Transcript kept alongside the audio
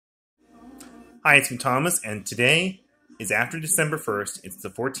Hi, it's me, Thomas, and today is after December 1st. It's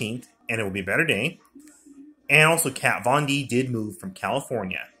the 14th, and it will be a better day. And also, Kat Von D did move from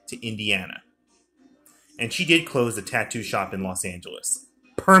California to Indiana. And she did close the tattoo shop in Los Angeles.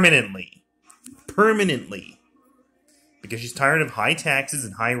 Permanently. Permanently. Because she's tired of high taxes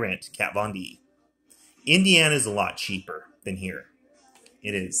and high rent, Kat Von D. Indiana is a lot cheaper than here.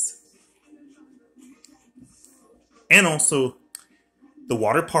 It is. And also, the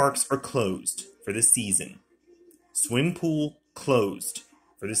water parks are closed for the season. Swim pool closed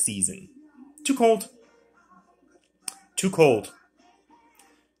for the season. Too cold. Too cold.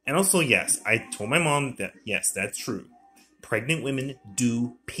 And also, yes, I told my mom that, yes, that's true. Pregnant women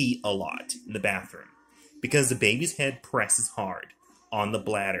do pee a lot in the bathroom because the baby's head presses hard on the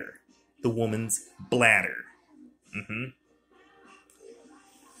bladder. The woman's bladder.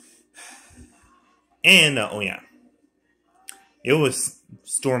 And, oh yeah. It was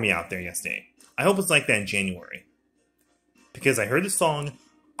stormy out there yesterday. I hope it's like that in January. Because I heard the song,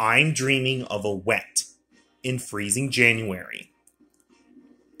 I'm Dreaming of a Wet in freezing January.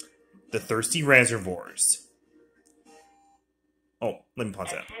 The Thirsty Reservoirs. Oh, let me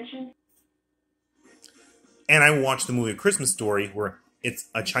pause that. And I watched the movie A Christmas Story where it's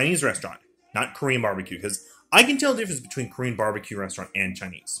a Chinese restaurant, not Korean barbecue. Because I can tell the difference between Korean barbecue restaurant and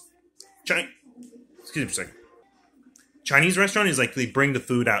Chinese. Excuse me for a second. Chinese restaurant is like they bring the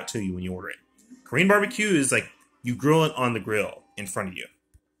food out to you when you order it. Korean barbecue is like you grill it on the grill in front of you.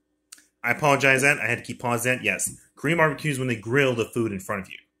 I apologize that. I had to keep pausing that. Yes. Korean barbecue is when they grill the food in front of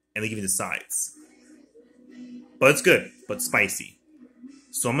you. And they give you the sides. But it's good. But spicy.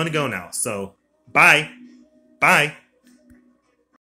 So I'm going to go now. So, bye. Bye.